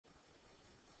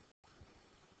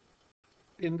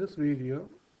In this video,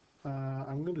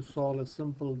 I'm going to solve a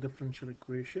simple differential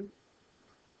equation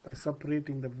by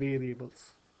separating the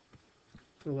variables.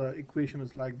 So the equation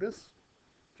is like this: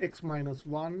 x minus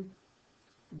 1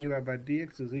 divided by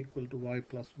dx is equal to y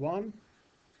plus 1,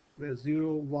 where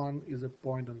 0, 1 is a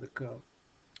point on the curve.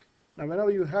 Now whenever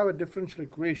you have a differential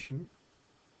equation,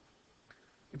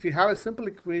 if you have a simple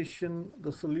equation,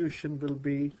 the solution will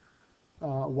be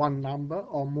one number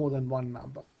or more than one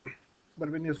number. But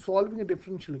when you're solving a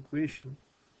differential equation,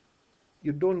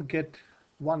 you don't get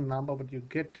one number, but you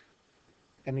get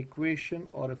an equation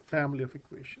or a family of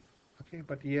equations. Okay,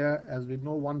 but here, as we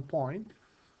know one point,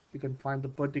 you can find the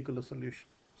particular solution.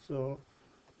 So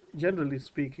generally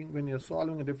speaking, when you're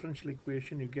solving a differential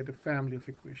equation, you get a family of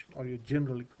equation or your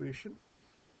general equation.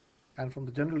 And from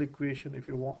the general equation, if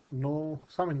you want know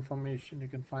some information, you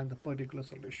can find the particular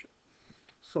solution.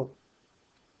 So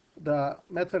the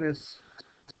method is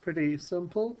pretty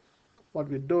simple. What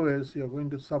we do is you're going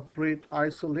to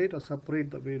isolate or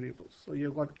separate the variables. So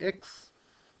you've got x,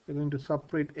 you're going to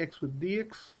separate x with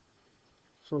dx.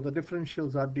 So the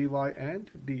differentials are dy and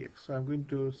dx. So I'm going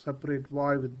to separate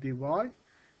y with dy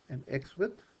and x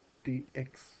with dx.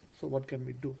 So what can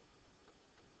we do?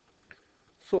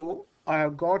 So I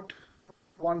have got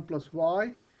 1 plus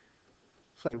y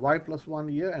plus 1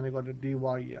 here, and I got a dy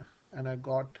here, and I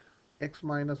got x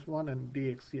minus 1 and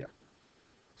dx here.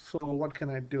 So what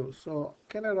can I do? So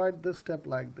can I write this step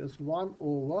like this: 1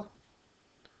 over,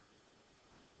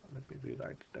 let me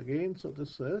rewrite it again. So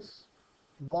this is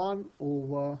 1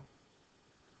 over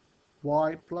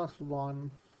y plus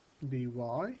 1 dy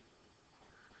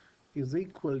is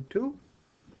equal to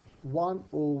 1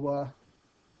 over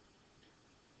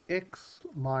x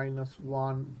minus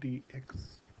 1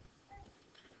 dx.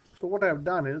 So what I have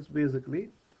done is basically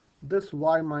this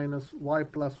y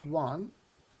plus 1,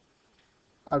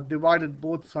 I've divided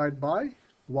both sides by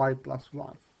y plus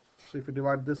 1. So if you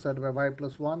divide this side by y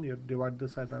plus 1, you divide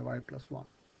this side by y plus 1.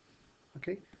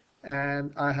 Okay,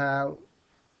 and I have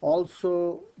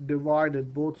also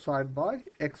divided both sides by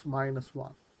x minus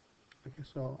 1. Okay,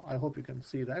 so I hope you can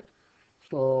see that.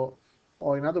 So,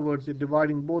 or in other words, you're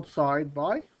dividing both sides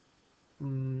by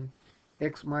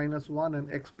x minus 1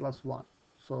 and x plus 1.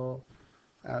 So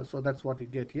that's what you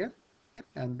get here.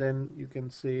 And then you can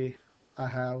say I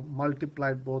have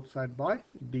multiplied both sides by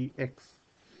dx.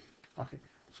 Okay,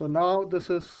 so now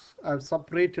I've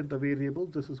separated the variable.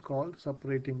 This is called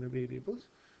separating the variables.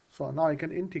 So now I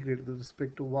can integrate with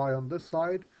respect to y on this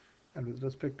side and with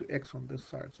respect to x on this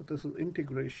side. So this is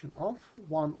integration of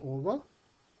 1 over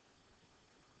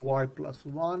y plus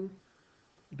 1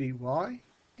 dy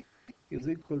is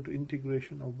equal to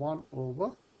integration of 1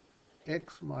 over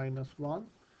x minus 1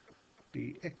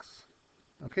 dx.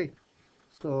 Okay,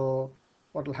 so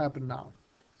what will happen now?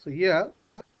 So here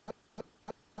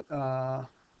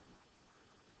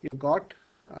you've got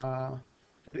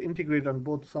to integrate on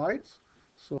both sides.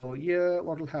 So here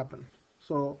what will happen?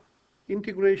 So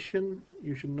integration,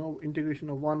 you should know, integration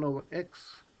of 1 over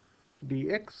x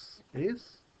dx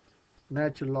is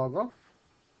natural log of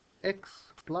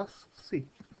x plus c.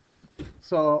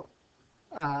 So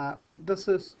this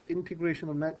is integration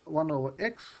of 1 over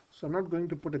x. So I'm not going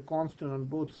to put a constant on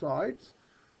both sides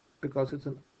because it's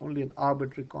only an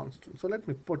arbitrary constant. So let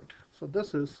me put, so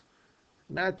this is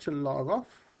natural log of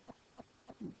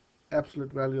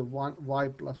absolute value of 1 y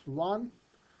plus 1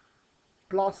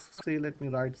 plus, say, let me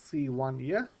write c1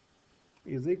 here,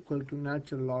 is equal to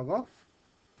natural log of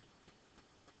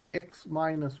x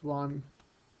minus 1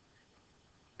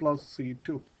 plus c2.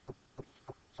 So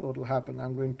what will happen?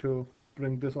 I'm going to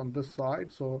bring this on this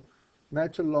side. So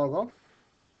natural log of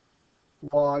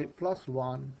y plus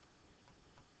 1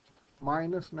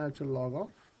 minus natural log of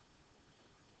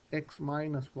x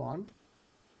minus 1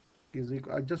 is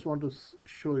equal. I just want to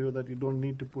show you that you don't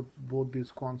need to put both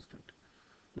these constant.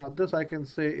 Now this I can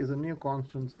say is a new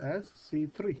constant as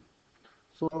c3.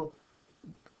 So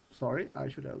sorry, I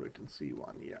should have written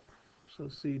c1 here. So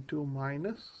c2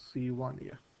 minus c1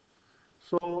 here.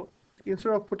 So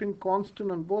instead of putting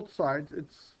constant on both sides,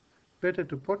 it's better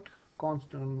to put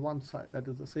constant on one side. That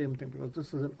is the same thing, because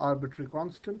this is an arbitrary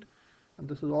constant and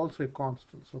this is also a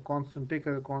constant. So constant, take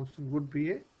away constant, would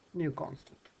be a new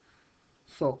constant.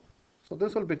 So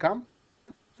this will become,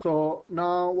 so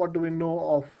now what do we know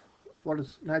of what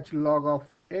is natural log of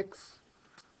x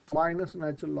minus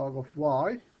natural log of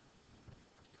y?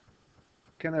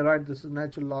 Can I write this as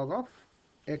natural log of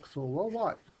x over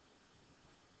y?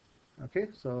 Okay,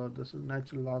 so this is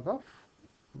natural log of,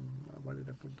 why did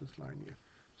I put this line here?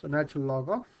 So natural log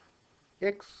of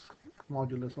x,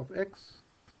 modulus of x,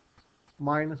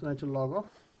 minus natural log of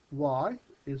y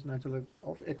is natural log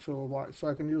of x over y. So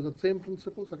I can use the same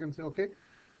principle. So I can say, okay,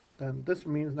 then this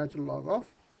means natural log of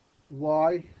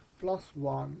y plus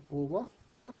 1 over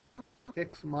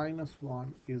x minus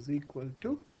 1 is equal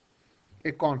to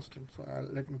a constant. So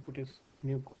let me put a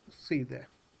new c there.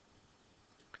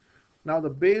 Now the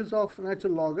base of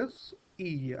natural log is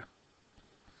e here.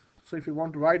 So if you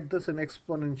want to write this in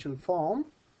exponential form,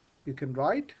 you can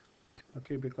write,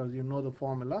 okay, because you know the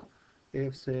formula.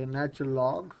 If say natural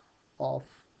log of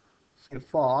say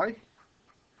phi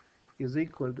is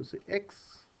equal to say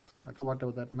x,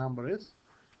 whatever that number is,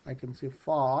 I can say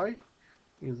phi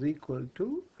is equal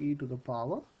to e to the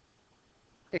power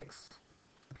x.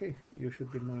 Okay, you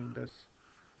should be knowing this.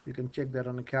 You can check that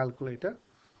on a calculator.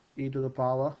 E to the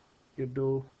power, you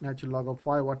do natural log of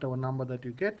phi, whatever number that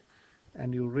you get,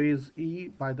 and you raise e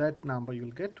by that number,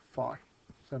 you'll get phi.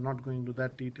 So I'm not going into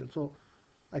that detail. So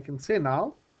I can say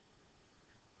now,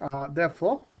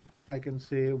 therefore, I can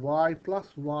say y plus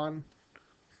 1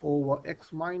 over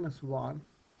x minus 1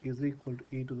 is equal to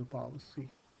e to the power c.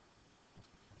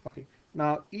 Okay.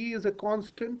 Now e is a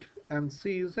constant and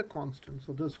c is a constant.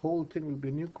 So this whole thing will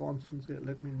be new constant. So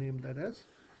let me name that as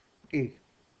a.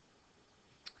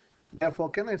 Therefore,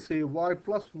 can I say y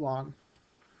plus 1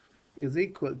 is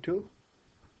equal to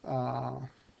uh,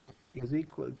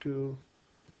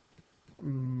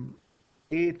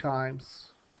 a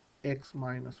times x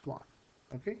minus 1.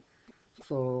 Okay,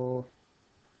 so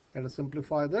let us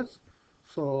simplify this.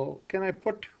 So can I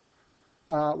put,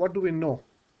 what do we know?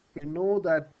 We know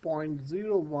that point 0,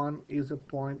 0, 1 is a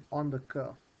point on the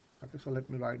curve. Okay, so let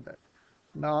me write that.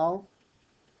 Now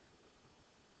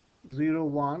 0,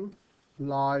 1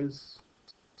 lies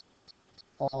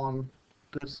on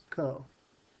this curve,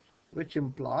 which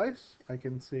implies I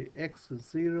can say x is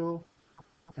 0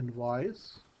 and y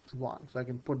is 1. So I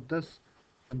can put this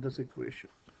in this equation.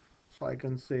 So I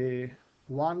can say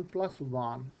 1 plus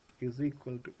 1 is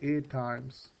equal to a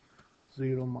times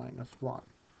 0 minus 1.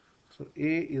 So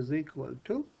a is equal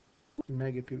to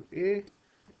negative a,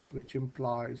 which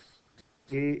implies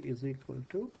a is equal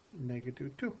to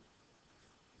negative 2.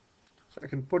 So I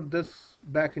can put this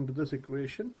back into this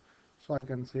equation. So I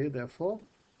can say, therefore,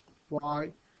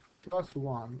 y plus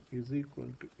 1 is equal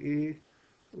to a.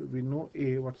 We know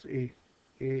a. What's a?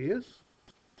 A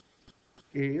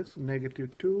is negative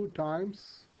 2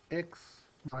 times x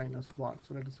minus 1.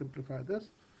 So let us simplify this.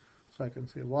 So I can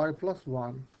say y plus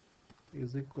 1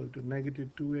 is equal to negative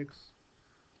 2x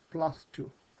plus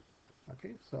 2.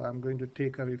 Okay, so I'm going to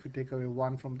take away, if you take away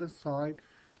 1 from this side,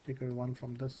 take away 1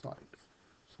 from this side.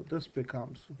 So this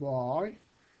becomes y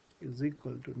is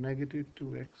equal to negative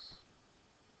 2x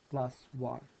plus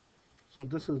 1. So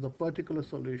this is the particular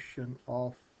solution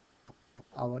of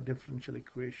our differential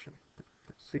equation.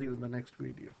 See you in the next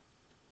video.